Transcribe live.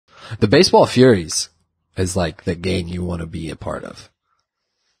The Baseball Furies is like the gang you want to be a part of.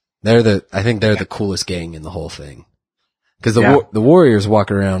 I think they're the coolest gang in the whole thing. Cause the Warriors walk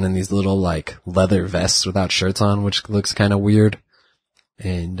around in these little like leather vests without shirts on, which looks kind of weird.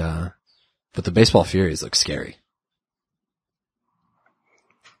 And, but the Baseball Furies look scary.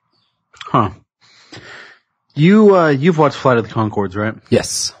 Huh. You've watched Flight of the Conchords, right?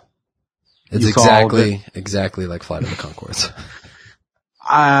 Yes. It's exactly like Flight of the Conchords.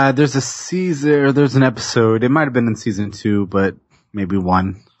 There's an episode, it might have been in season 2, but maybe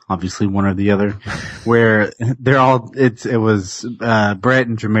one, obviously one or the other, where it was Brett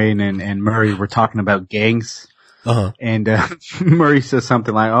and Jermaine and Murray were talking about gangs. Uh-huh. And, Murray says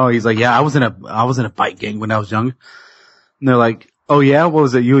something like, he's like, yeah, I was in a fight gang when I was young. And they're like, oh yeah, what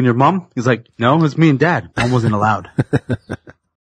was it, you and your mom? He's like, no, it was me and dad. Mom wasn't allowed.